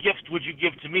kind of gift would you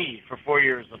give to me for 4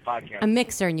 years of podcasting? A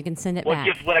mixer, and you can send it What back.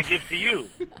 gift would I give to you?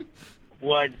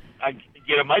 Would I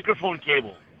get a microphone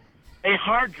cable? A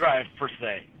hard drive, per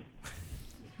se?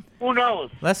 Who knows?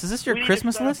 Les, is this your We need to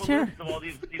Christmas set up list a here? list of all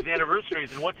these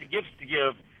anniversaries and what gifts to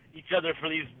give each other for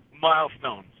these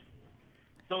milestones.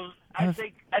 So I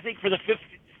think for the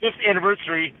fifth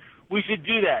anniversary, we should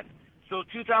do that. So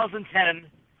 2010,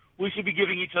 we should be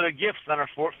giving each other gifts on our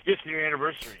 5th year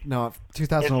anniversary. No, And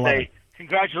 2011. say,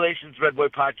 congratulations, Redboy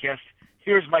Podcast.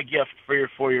 Here's my gift for your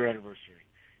 4-year anniversary.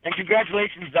 And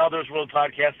congratulations, Zaldor's World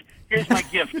Podcast. Here's my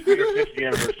gift for your 5th year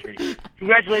anniversary.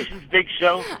 Congratulations, Big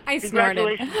Show. I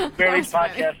snorted. Congratulations, Barry's That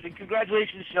was funny. Podcast. And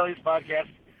congratulations, Shelley's Podcast.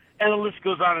 And the list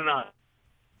goes on and on.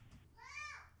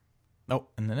 Oh,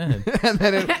 and then it ended. And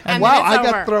then And wow, then it's I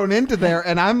got over. thrown into there,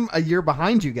 and I'm a year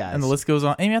behind you guys. And the list goes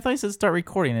on. Amy, I thought you said start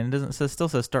recording, and it doesn't. Still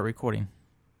says start recording.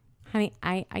 Honey,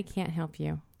 I can't help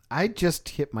you. I just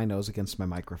hit my nose against my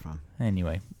microphone.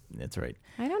 Anyway, that's right.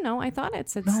 I don't know. I thought it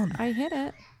said I hit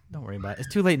it. Don't worry about it.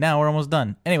 It's too late now. We're almost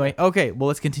done. Anyway, okay. Well,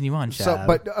 let's continue on, shall So,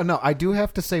 but no, I do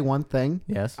have to say one thing.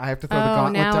 Yes. I have to throw the Oh,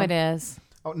 gauntlet now down. it is.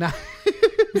 Oh, now.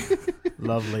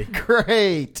 Lovely.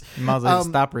 Great. You might as well just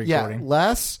stop recording. Yeah,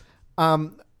 Les,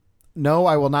 no,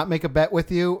 I will not make a bet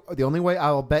with you. The only way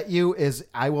I will bet you is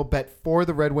I will bet for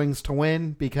the Red Wings to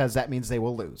win because that means they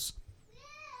will lose.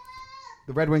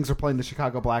 The Red Wings are playing the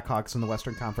Chicago Blackhawks in the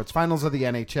Western Conference Finals of the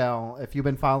NHL. If you've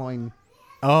been following...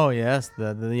 Oh, yes,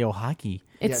 the old hockey.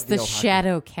 It's Yeah, the old hockey.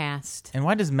 shadow cast. And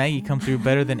why does Maggie come through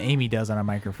better than Amy does on a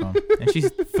microphone? And she's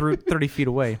 30 feet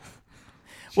away.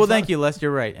 Well, thank you, Les.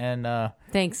 You're right. And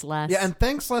Thanks, Les. Yeah, and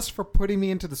thanks, Les, for putting me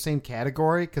into the same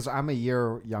category because I'm a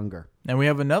year younger. and we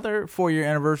have another 4-year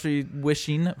anniversary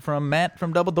wishing from Matt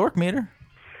from Double Dork Meter.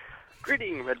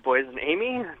 Greeting, Red Boys and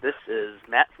Amy. This is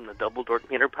Matt from the Double Dork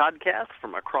Meter podcast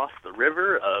from across the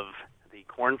river of the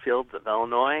cornfields of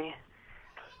Illinois,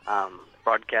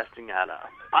 podcasting out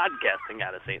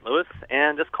of St. Louis,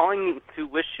 and just calling to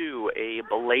wish you a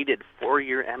belated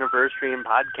 4-year anniversary in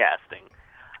podcasting.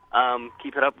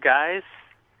 Keep it up, guys.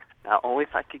 Now, only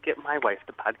if I could get my wife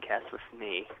to podcast with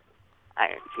me. I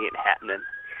ain't see it happening.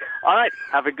 All right,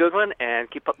 have a good one, and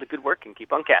keep up the good work, and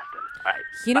keep on casting. All right.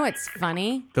 You know what's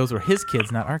funny? Those were his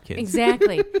kids, not our kids.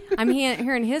 Exactly. I'm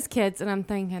hearing his kids, and I'm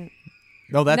thinking,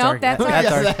 No, that's Nope, our that's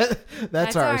that's ours. ours.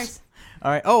 That's ours.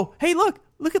 All right. Oh, hey, look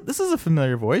at this is a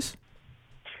familiar voice.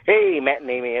 Hey, Matt and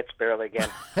Amy, it's Barely again.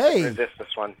 Hey. Resist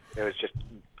this one. It was just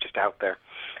out there.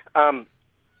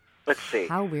 Let's see.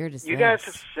 How weird is you this? guys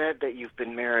have said that you've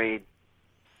been married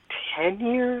 10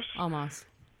 years? Almost.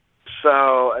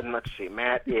 So, and let's see,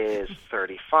 Matt is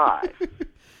 35.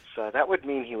 So that would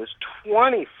mean he was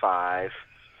 25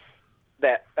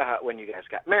 when you guys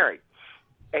got married.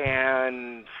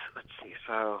 And let's see,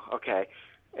 so, okay.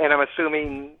 And I'm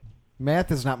assuming Math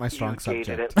is not my strong you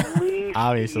dated subject. at least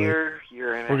Obviously. year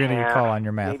and We're a gonna get a half, call on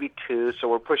your math. maybe 2, so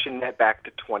we're pushing that back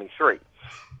to 23.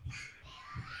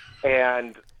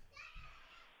 And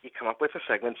you come up with a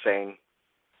segment saying,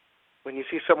 when you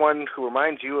see someone who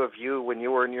reminds you of you when you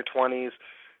were in your 20s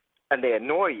and they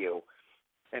annoy you,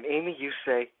 and Amy, you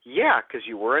say, yeah, because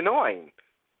you were annoying.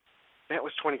 Matt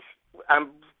was 20. I'm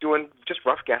doing just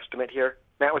rough guesstimate here.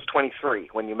 Matt was 23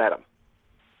 when you met him.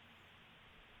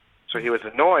 So he was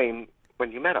annoying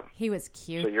when you met him. He was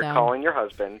cute, So you're though. calling your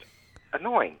husband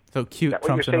annoying. So cute, Is that what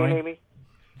Trump's you're saying, annoying? Amy?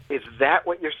 Is that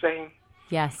what you're saying?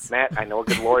 Yes. Matt, I know a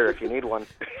good lawyer if you need one.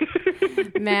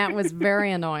 Matt was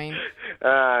very annoying.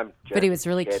 But But he was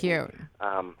really cute.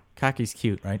 Cocky's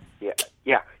cute, right? Yeah.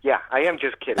 I am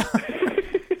just kidding.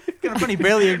 Kind of funny,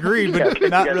 Barely agreed, but Yeah,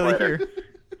 not yeah, really later. here.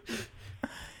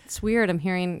 It's weird. I'm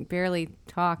hearing Barely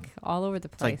talk all over the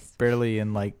It's like place. Barely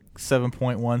in like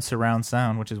 7.1 surround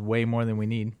sound, which is way more than we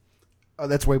need. Oh,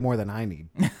 that's way more than I need.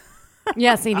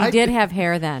 Yes, and he did have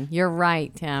hair then. You're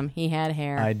right, Tim. He had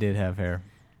hair. I did have hair.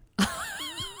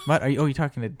 What? You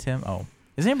talking to Tim? Oh.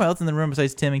 Is anybody else in the room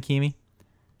besides Tim and Kimi?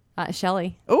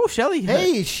 Shelly. Oh, Shelly.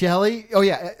 Hey, Shelly. Oh,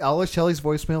 yeah. All of Shelly's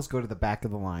voicemails go to the back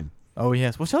of the line. Oh,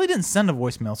 yes. Well, Shelly didn't send a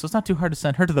voicemail, so it's not too hard to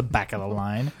send her to the back of the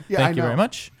line. Yeah, Thank I you know. very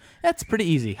much. That's pretty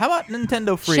easy. How about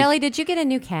Nintendo Freak? Shelly, did you get a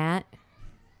new cat?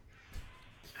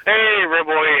 Hey,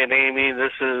 Redboy and Amy,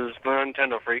 this is the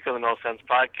Nintendo Freak of the No Sense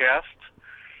Podcast.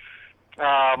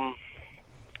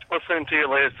 Listening to your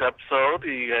latest episode,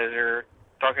 you guys are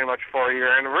talking about your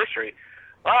 4-year anniversary.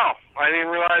 Wow, I didn't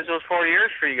realize it was 4 years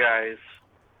for you guys.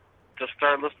 Just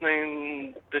started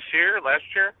listening this year, last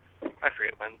year? I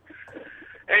forget when.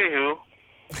 Anywho,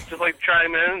 just like to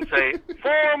chime in and say,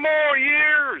 4 more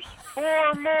years!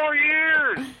 4 more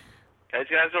years! Catch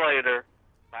you guys later.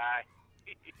 Bye.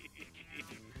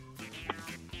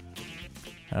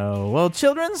 Oh, well,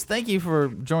 childrens, thank you for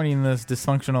joining this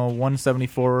dysfunctional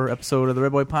 174 episode of the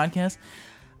Redboy Podcast.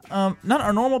 Not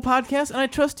our normal podcast, and I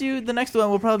trust you, the next one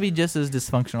will probably be just as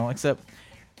dysfunctional, except...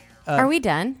 Are we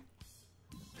done?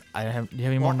 Do you have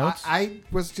any more notes? I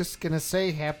was just going to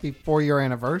say happy 4-year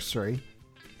anniversary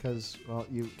because, well,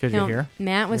 you... Because you're here?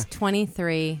 Matt was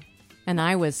 23, and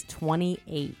I was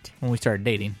 28. When we started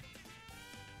dating.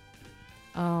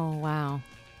 Oh, wow.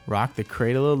 Rock the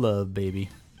cradle of love, baby.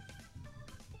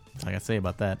 That's all I got to say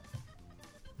about that.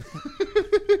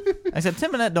 Except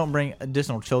Tim and Annette don't bring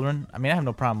additional children. I mean, I have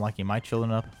no problem locking my children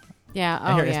up. Yeah,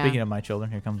 And here, yeah. Speaking of my children,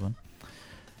 here comes one.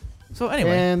 So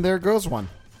anyway. And there goes one.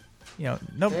 You know,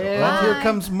 nope. And here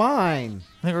comes mine.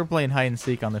 I think we're playing hide and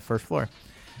seek on the first floor.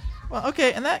 Well,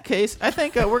 okay, in that case, I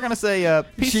think we're going to say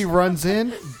peace. She runs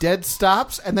in, dead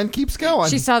stops, and then keeps going.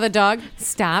 She saw the dog,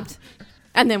 stopped,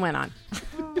 and then went on.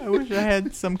 I wish I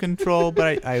had some control,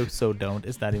 but I so don't.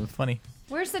 It's not even funny.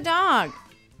 Where's the dog?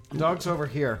 The dog's over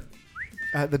here.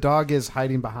 The dog is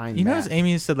hiding behind You Matt. notice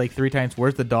Amy said like 3 times,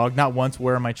 where's the dog? Not once,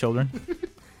 where are my children?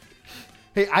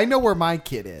 Hey, I know where my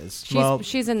kid is.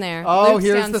 She's in there. Oh, Luke's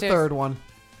here's downstairs. the third one.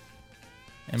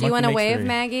 Do you want to wave,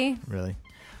 Maggie? Really?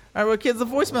 All right, well, kids, the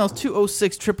voicemail is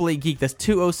 206-888-GEEK. That's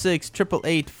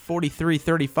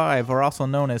 206-888-4335, or also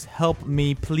known as Help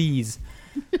Me Please.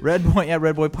 Redboy at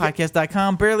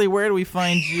redboypodcast.com. Barely, where do we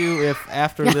find you if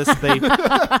after this they...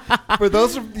 For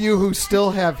those of you who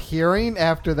still have hearing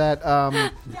after that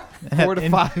 4 to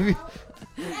 5...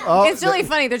 Oh, It's really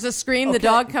funny. There's a scream. The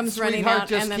dog comes running Sweetheart, out,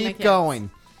 just and then keep the kids. going.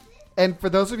 And for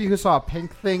those of you who saw a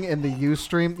pink thing in the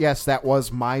Ustream, yes, that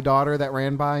was my daughter that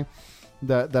ran by,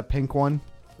 the pink one.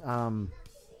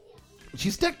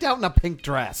 She's decked out in a pink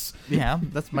dress. Yeah,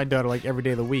 that's my daughter like every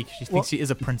day of the week. She thinks she is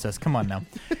a princess. Come on now.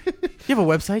 You have a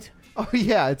website? Oh,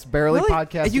 yeah, it's Barely Really?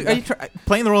 Podcast. Are you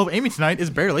playing the role of Amy tonight is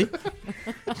Barely.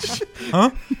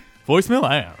 Huh? Voicemail?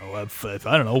 I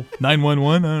don't know.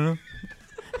 911? I don't know.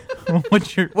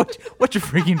 What's your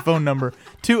freaking phone number?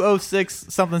 206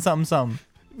 something something something.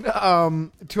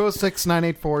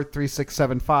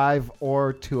 206-984-3675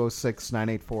 or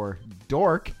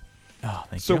 206-984-DORK. Oh,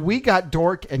 thank so you. we got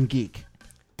Dork and Geek.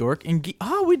 Dork and Geek.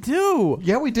 Oh, we do.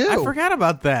 Yeah, we do. I forgot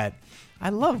about that. I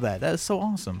love that. That is so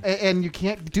awesome. And you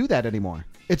can't do that anymore.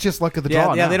 It's just luck of the Yeah,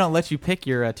 draw. yeah. now. They don't let you pick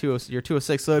your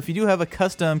 206. So if you do have a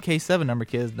custom K7 number,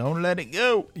 kids, don't let it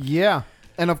go. Yeah.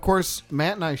 And, of course,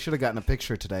 Matt and I should have gotten a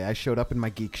picture today. I showed up in my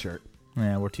Geek shirt.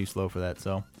 Yeah, we're too slow for that,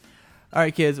 so. All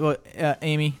right, kids. Well,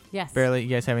 Amy. Yes. Barely, you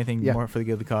guys have anything more for the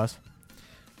good of the cause?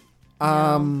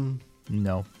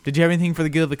 No. Did you have anything for the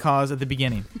good of the cause at the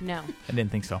beginning? No. I didn't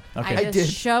think so. Okay. I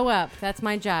just show up. That's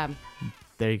my job.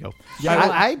 There you go. Yeah,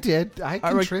 I did. I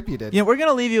contributed. Yeah, we're going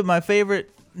to leave you with my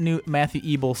favorite new Matthew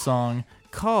Ebel song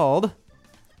called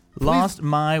Lost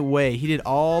My Way. He did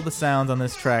all the sounds on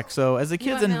this track. So as the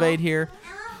kids invade here...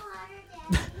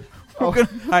 All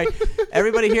right,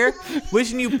 everybody here,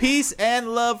 wishing you peace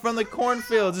and love from the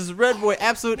cornfields. This is Redboy,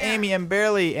 Absolute Amy, and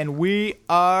Barely, and we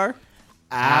are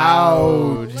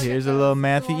out. Here's a little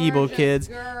Matthew Ebel, kids.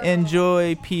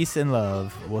 Enjoy peace and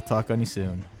love. We'll talk on you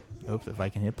soon. Oops, if I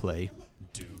can hit play.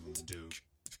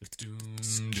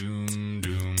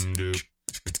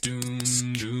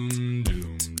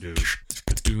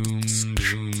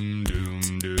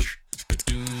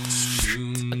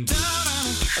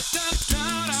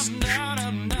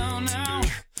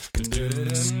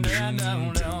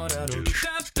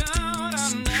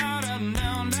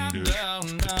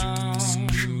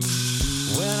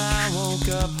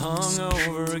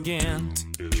 Hungover again,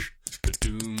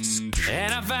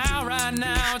 and I vow right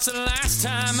now it's the last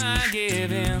time I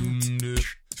give in.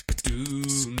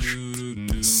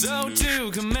 So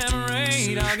to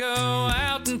commemorate, I'll go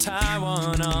out and tie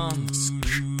one on.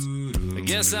 I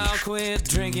guess I'll quit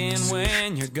drinking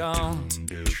when you're gone.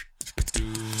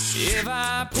 If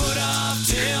I put off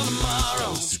till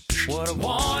tomorrow what I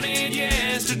wanted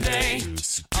yesterday,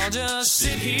 I'll just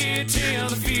sit here till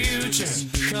the future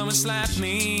come and slap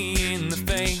me in the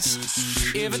face.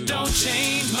 If I don't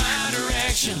change my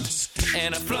direction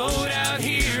and I float out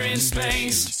here in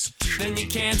space, then you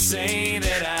can't say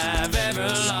that I've ever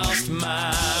lost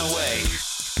my way.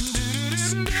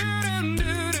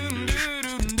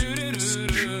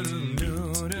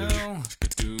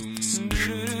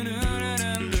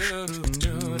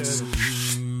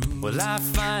 Well, I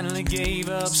finally gave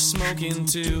up smoking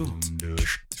too.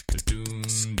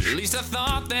 At least I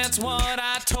thought that's what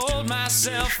I told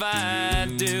myself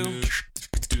I'd do.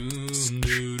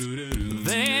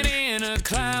 Then in a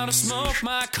cloud of smoke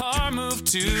my car moved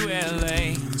to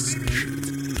LA,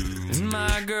 and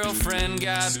my girlfriend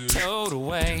got towed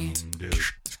away.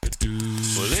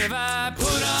 Well, if I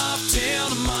put off till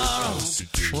tomorrow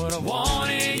what I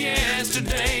wanted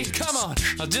yesterday, come on,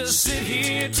 I'll just sit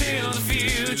here till the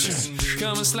future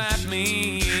come and slap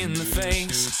me in the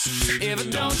face. If I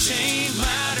don't change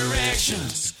my direction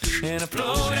and I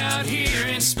float out here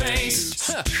in space,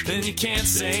 then you can't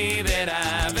say that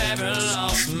I've ever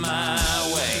lost my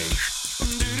way.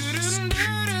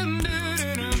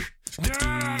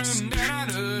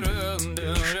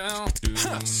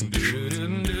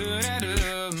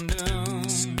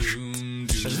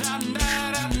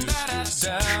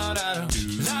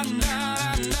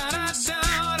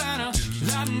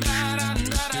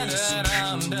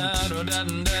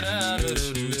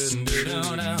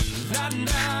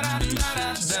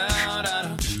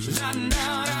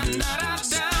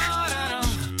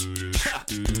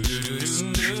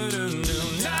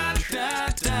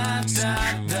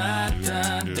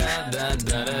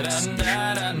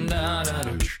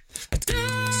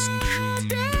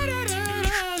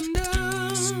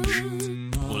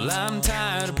 Well, I'm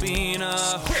tired of being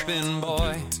a whipping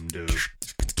boy,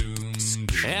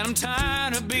 and I'm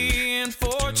tired of being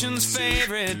Fortune's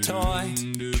favorite toy.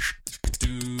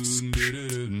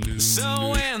 So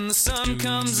when the sun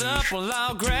comes up, well,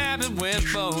 I'll grab it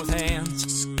with both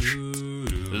hands.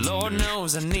 Lord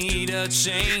knows I need a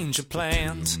change of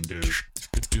plans.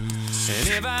 And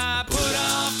if I put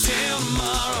off till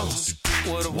tomorrow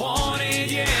what I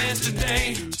wanted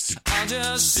yesterday, I'll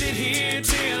just sit here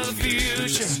till the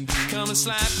future come and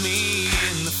slap me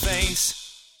in the face.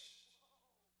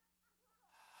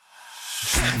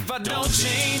 If I don't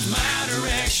change my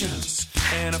direction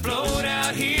and I float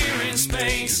out here in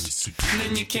space,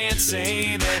 then you can't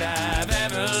say that I've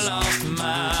ever lost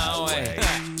my way.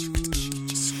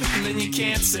 Then you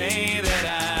can't say that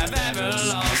I've ever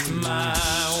lost my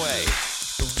way.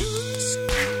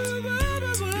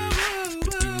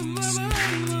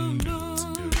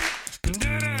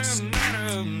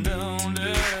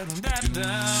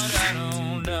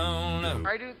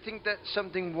 I don't think that's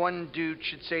something one dude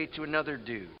should say to another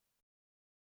dude.